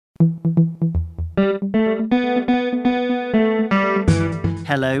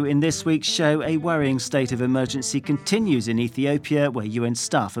Hello, in this week's show, a worrying state of emergency continues in Ethiopia, where UN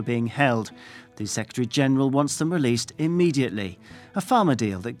staff are being held. The Secretary-General wants them released immediately. A pharma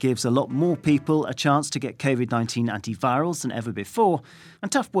deal that gives a lot more people a chance to get COVID-19 antivirals than ever before,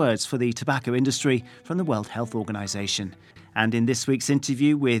 and tough words for the tobacco industry from the World Health Organization. And in this week's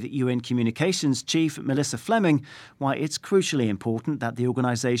interview with UN Communications Chief Melissa Fleming, why it's crucially important that the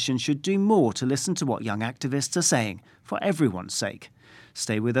organisation should do more to listen to what young activists are saying, for everyone's sake.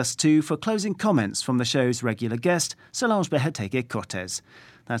 Stay with us too for closing comments from the show's regular guest, Solange Behetege-Cortez.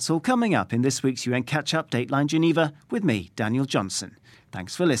 That's all coming up in this week's UN Catch-Up Dateline Geneva with me, Daniel Johnson.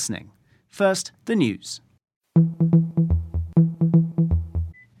 Thanks for listening. First, the news.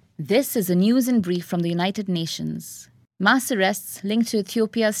 This is a news in brief from the United Nations. Mass arrests linked to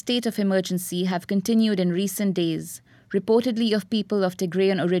Ethiopia's state of emergency have continued in recent days, reportedly of people of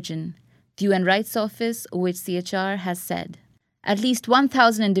Tigrayan origin, the UN Rights Office, OHCHR, has said. At least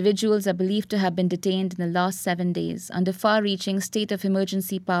 1,000 individuals are believed to have been detained in the last 7 days under far-reaching state of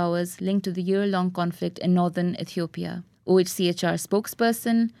emergency powers linked to the year-long conflict in northern Ethiopia. OHCHR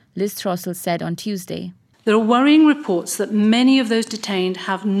spokesperson Liz Throssell said on Tuesday. There are worrying reports that many of those detained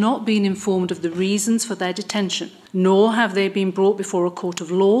have not been informed of the reasons for their detention, nor have they been brought before a court of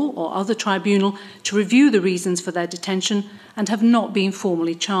law or other tribunal to review the reasons for their detention and have not been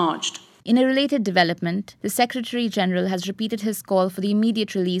formally charged. In a related development, the Secretary-General has repeated his call for the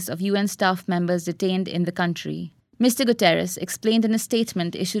immediate release of UN staff members detained in the country. Mr. Guterres explained in a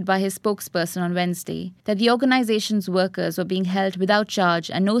statement issued by his spokesperson on Wednesday that the organization's workers were being held without charge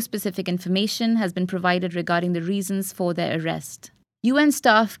and no specific information has been provided regarding the reasons for their arrest. UN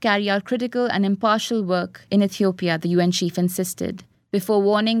staff carry out critical and impartial work in Ethiopia, the UN chief insisted, before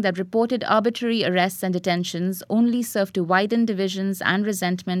warning that reported arbitrary arrests and detentions only serve to widen divisions and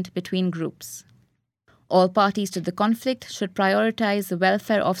resentment between groups. All parties to the conflict should prioritize the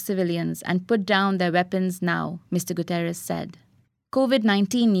welfare of civilians and put down their weapons now, Mr. Guterres said.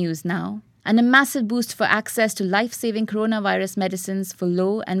 COVID-19 news now, and a massive boost for access to life-saving coronavirus medicines for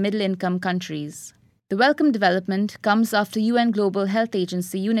low- and middle-income countries. The welcome development comes after UN Global Health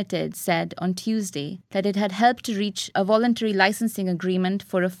Agency UNITAID said on Tuesday that it had helped to reach a voluntary licensing agreement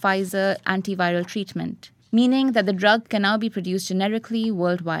for a Pfizer antiviral treatment, meaning that the drug can now be produced generically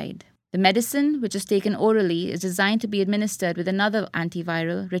worldwide. The medicine, which is taken orally, is designed to be administered with another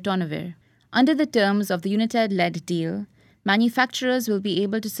antiviral, ritonavir. Under the terms of the UNITAID-led deal, manufacturers will be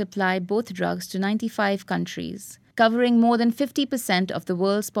able to supply both drugs to 95 countries, covering more than 50% of the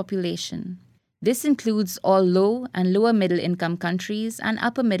world's population. This includes all low and lower middle-income countries and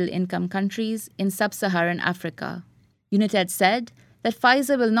upper middle-income countries in sub-Saharan Africa. UNITAID said that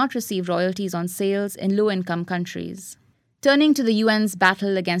Pfizer will not receive royalties on sales in low-income countries. Turning to the UN's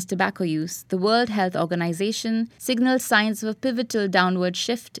battle against tobacco use, the World Health Organization signaled signs of a pivotal downward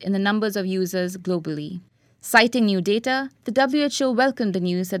shift in the numbers of users globally. Citing new data, the WHO welcomed the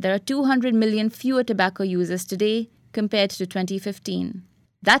news that there are 200 million fewer tobacco users today compared to 2015.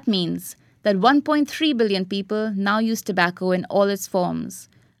 That means that 1.3 billion people now use tobacco in all its forms,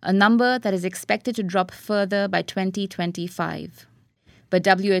 a number that is expected to drop further by 2025. But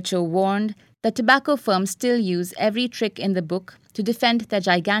WHO warned that tobacco firms still use every trick in the book to defend their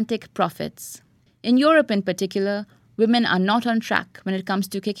gigantic profits. In Europe in particular, women are not on track when it comes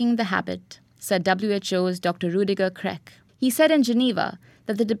to kicking the habit, said WHO's Dr. Rudiger Kreck. He said in Geneva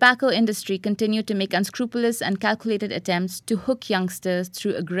that the tobacco industry continued to make unscrupulous and calculated attempts to hook youngsters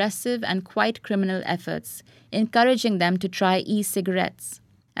through aggressive and quite criminal efforts, encouraging them to try e-cigarettes.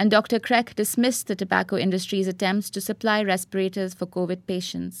 And Dr. Kreck dismissed the tobacco industry's attempts to supply respirators for COVID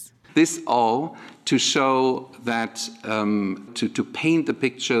patients. This all to show that, to paint the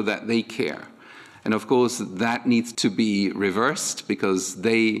picture that they care. And of course, that needs to be reversed because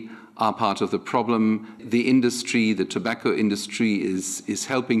they are part of the problem. The industry, the tobacco industry, is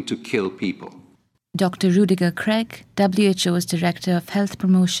helping to kill people. Dr. Rudiger Kreck, WHO's Director of Health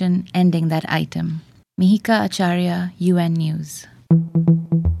Promotion, ending that item. Mihika Acharya, UN News.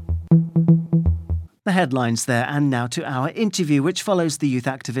 The headlines there, and now to our interview, which follows the Youth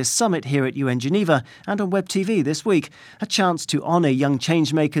Activist Summit here at UN Geneva and on Web TV this week. A chance to honour young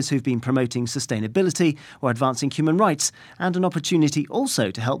changemakers who've been promoting sustainability or advancing human rights, and an opportunity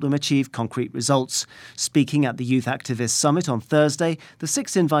also to help them achieve concrete results. Speaking at the Youth Activist Summit on Thursday, the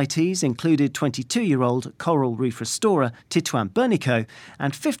 6 invitees included 22-year-old coral reef restorer Titwan Berniko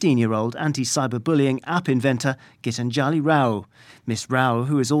and 15-year-old anti-cyberbullying app inventor Gitanjali Rao. Miss Rao,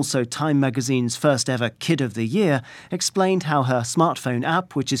 who is also Time magazine's first ever Kid of the Year, explained how her smartphone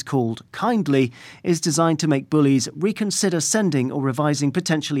app, which is called Kindly, is designed to make bullies reconsider sending or revising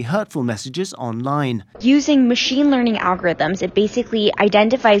potentially hurtful messages online. Using machine learning algorithms, it basically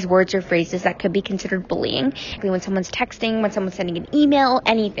identifies words or phrases that could be considered bullying. When someone's texting, when someone's sending an email,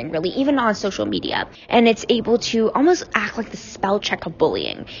 anything really, even on social media. And it's able to almost act like the spell check of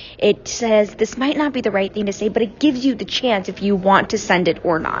bullying. It says this might not be the right thing to say, but it gives you the chance if you want to send it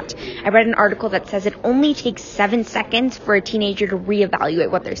or not. I read an article that says it only takes 7 seconds for a teenager to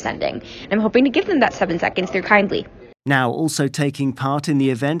reevaluate what they're sending. I'm hoping to give them that 7 seconds through Kindly. Now also taking part in the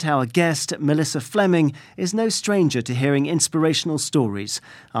event, our guest, Melissa Fleming, is no stranger to hearing inspirational stories.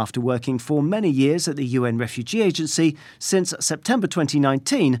 After working for many years at the UN Refugee Agency, since September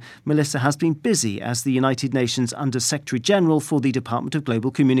 2019, Melissa has been busy as the United Nations Under-Secretary General for the Department of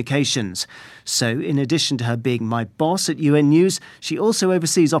Global Communications. So, in addition to her being my boss at UN News, she also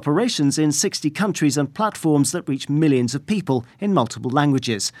oversees operations in 60 countries and platforms that reach millions of people in multiple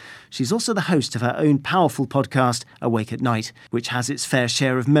languages. She's also the host of her own powerful podcast, Awake at Night, which has its fair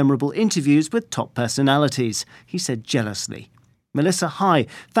share of memorable interviews with top personalities, he said jealously. Melissa, hi.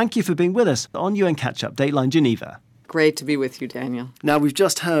 Thank you for being with us on UN Catch-Up Dateline Geneva. Great to be with you, Daniel. Now, we've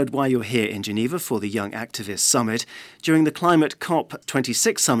just heard why you're here in Geneva for the Young Activists Summit. During the Climate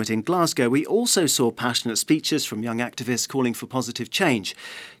COP26 summit in Glasgow, we also saw passionate speeches from young activists calling for positive change.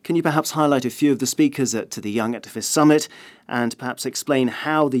 Can you perhaps highlight a few of the speakers at the Young Activists Summit and perhaps explain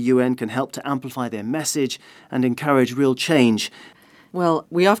how the UN can help to amplify their message and encourage real change? Well,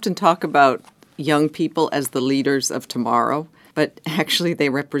 we often talk about young people as the leaders of tomorrow, but actually they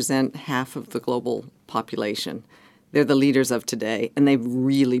represent half of the global population. They're the leaders of today, and they've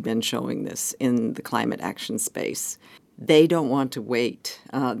really been showing this in the climate action space. They don't want to wait.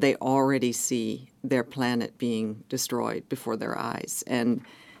 They already see their planet being destroyed before their eyes. And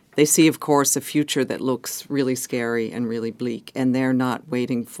they see, of course, a future that looks really scary and really bleak, and they're not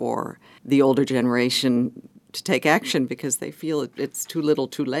waiting for the older generation to take action because they feel it's too little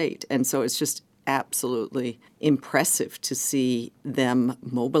too late. And so it's just absolutely impressive to see them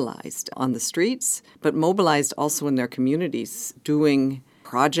mobilized on the streets, but mobilized also in their communities, doing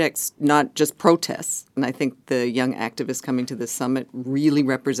projects, not just protests. And I think the young activists coming to this summit really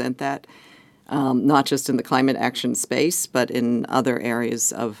represent that, not just in the climate action space, but in other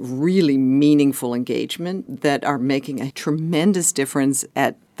areas of really meaningful engagement that are making a tremendous difference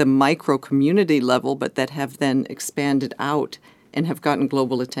at the micro community level, but that have then expanded out and have gotten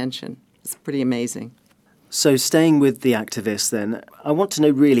global attention. It's pretty amazing. So staying with the activists then, I want to know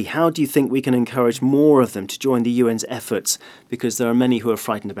really, how do you think we can encourage more of them to join the UN's efforts? Because there are many who are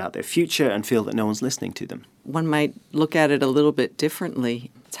frightened about their future and feel that no one's listening to them. One might look at it a little bit differently.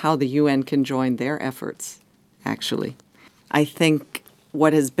 It's how the UN can join their efforts, actually. I think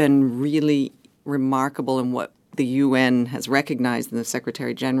what has been really remarkable and what the UN has recognized and the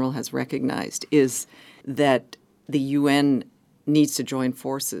Secretary General has recognized is that the UN needs to join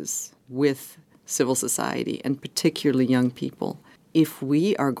forces with civil society, and particularly young people, if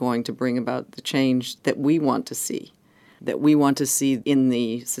we are going to bring about the change that we want to see in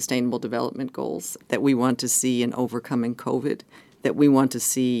the Sustainable Development Goals, that we want to see in overcoming COVID, that we want to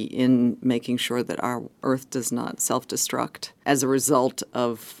see in making sure that our Earth does not self-destruct as a result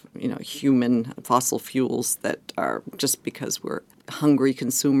of, human fossil fuels that are just because we're hungry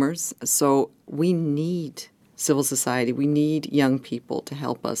consumers. So we need civil society, we need young people to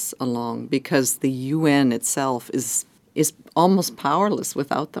help us along because the UN itself is almost powerless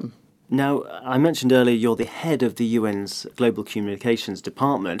without them. Now, I mentioned earlier you're the head of the UN's Global Communications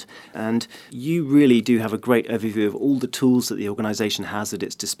Department, and you really do have a great overview of all the tools that the organisation has at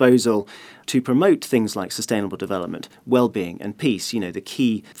its disposal to promote things like sustainable development, well-being and peace, the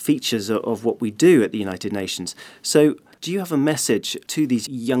key features of what we do at the United Nations. So do you have a message to these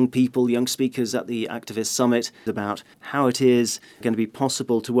young people, young speakers at the Activist Summit about how it is going to be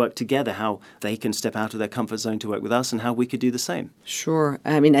possible to work together, how they can step out of their comfort zone to work with us, and how we could do the same? Sure.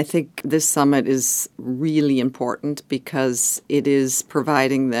 I think this summit is really important because it is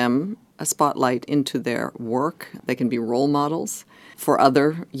providing them a spotlight into their work. They can be role models for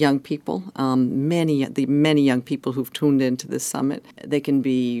other young people. Many young people who've tuned into this summit, they can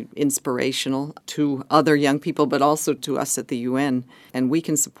be inspirational to other young people, but also to us at the UN. And we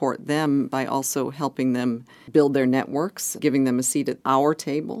can support them by also helping them build their networks, giving them a seat at our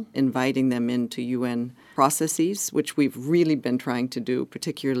table, inviting them into UN processes, which we've really been trying to do,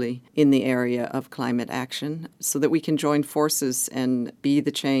 particularly in the area of climate action, so that we can join forces and be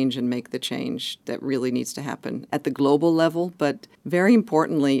the change and make the change that really needs to happen at the global level, but very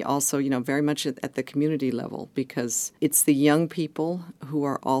importantly also, very much at the community level, because it's the young people who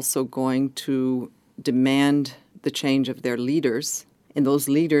are also going to demand the change of their leaders. And those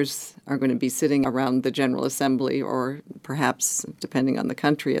leaders are going to be sitting around the General Assembly or perhaps, depending on the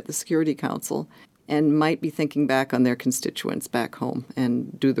country, at the Security Council, and might be thinking back on their constituents back home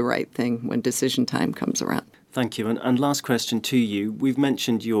and do the right thing when decision time comes around. Thank you. And last question to you. We've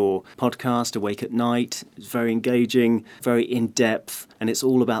mentioned your podcast, Awake at Night. It's very engaging, very in-depth, and it's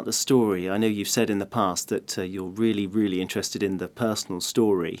all about the story. I know you've said in the past that you're really, really interested in the personal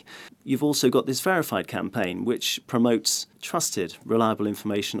story. You've also got this Verified campaign, which promotes trusted, reliable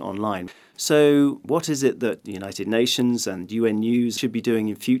information online. So what is it that the United Nations and UN News should be doing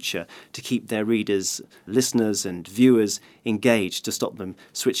in future to keep their readers, listeners and viewers engaged, to stop them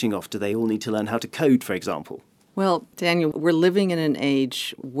switching off? Do they all need to learn how to code, for example? Well, Daniel, we're living in an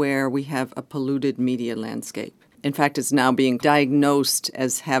age where we have a polluted media landscape. In fact, it's now being diagnosed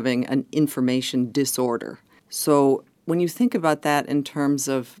as having an information disorder. So when you think about that in terms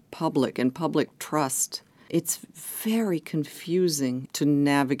of public and public trust, it's very confusing to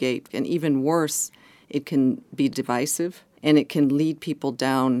navigate, and even worse, it can be divisive, and it can lead people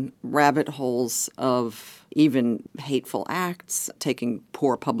down rabbit holes of even hateful acts, taking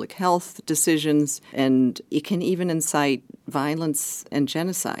poor public health decisions, and it can even incite violence and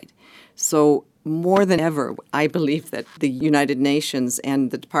genocide. So more than ever, I believe that the United Nations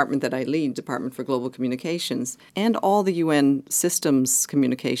and the department that I lead, Department for Global Communications, and all the UN systems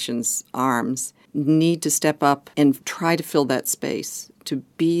communications arms need to step up and try to fill that space, to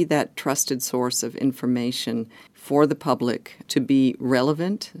be that trusted source of information for the public, to be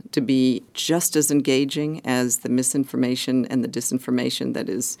relevant, to be just as engaging as the misinformation and the disinformation that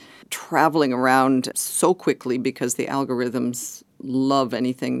is traveling around so quickly because the algorithms love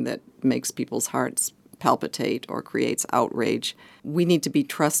anything that makes people's hearts palpitate or creates outrage. We need to be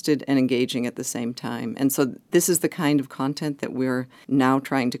trusted and engaging at the same time. And so this is the kind of content that we're now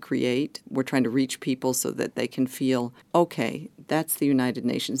trying to create. We're trying to reach people so that they can feel, okay, that's the United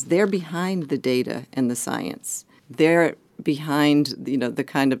Nations. They're behind the data and the science. They're behind, the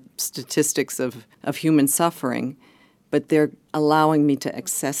kind of statistics of human suffering, but they're allowing me to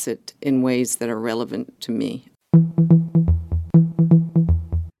access it in ways that are relevant to me.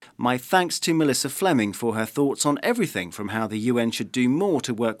 My thanks to Melissa Fleming for her thoughts on everything from how the UN should do more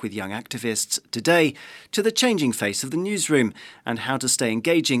to work with young activists today, to the changing face of the newsroom and how to stay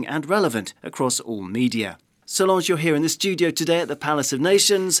engaging and relevant across all media. Solange, you're here in the studio today at the Palace of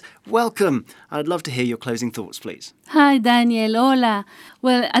Nations. Welcome. I'd love to hear your closing thoughts, please. Hi, Daniel. Hola.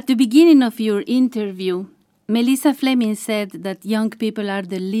 Well, at the beginning of your interview, Melissa Fleming said that young people are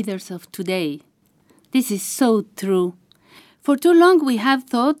the leaders of today. This is so true. For too long, we have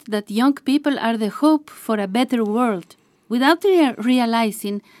thought that young people are the hope for a better world, without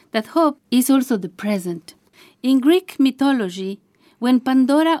realizing that hope is also the present. In Greek mythology, when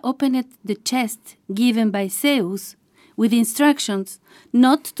Pandora opened the chest given by Zeus with instructions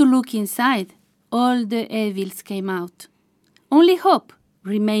not to look inside, all the evils came out. Only hope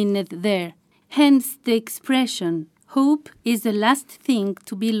remained there. Hence the expression, hope is the last thing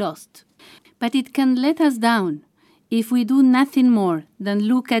to be lost. But it can let us down if we do nothing more than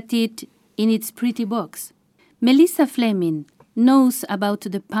look at it in its pretty box. Melissa Fleming knows about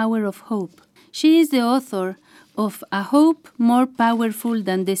the power of hope. She is the author of A Hope More Powerful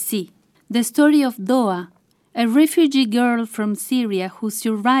Than the Sea, the story of Doa, a refugee girl from Syria who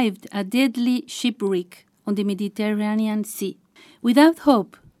survived a deadly shipwreck on the Mediterranean Sea. Without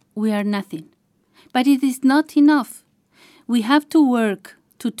hope, we are nothing. But it is not enough. We have to work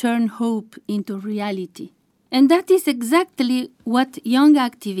to turn hope into reality. And that is exactly what young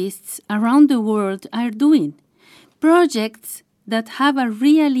activists around the world are doing. Projects that have a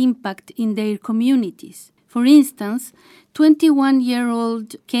real impact in their communities. For instance,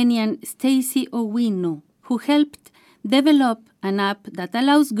 21-year-old Kenyan Stacey Owino, who helped develop an app that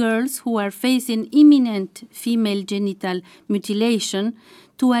allows girls who are facing imminent female genital mutilation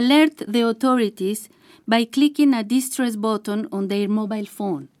to alert the authorities by clicking a distress button on their mobile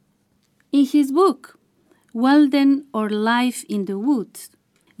phone. In his book, Walden or Life in the Woods,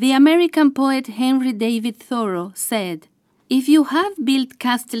 the American poet Henry David Thoreau said, "If you have built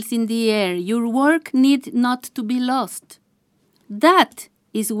castles in the air, your work need not to be lost. That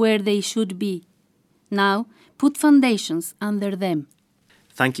is where they should be. Now, put foundations under them."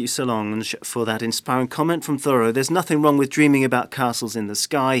 Thank you, Solange, for that inspiring comment from Thoreau. There's nothing wrong with dreaming about castles in the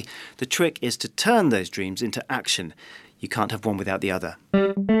sky. The trick is to turn those dreams into action. You can't have one without the other.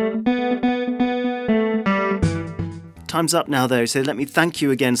 Time's up now, though, so let me thank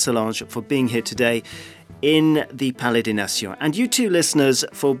you again, Solange, for being here today. in the Palais des Nations. And you too, listeners,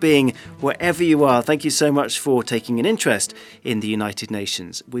 for being wherever you are. Thank you so much for taking an interest in the United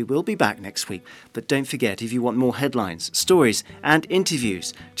Nations. We will be back next week. But don't forget, if you want more headlines, stories and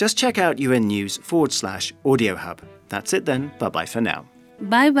interviews, just check out UN News/AudioHub. That's it then. Bye-bye for now.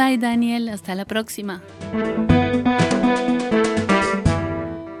 Bye-bye, Daniel. Hasta la próxima.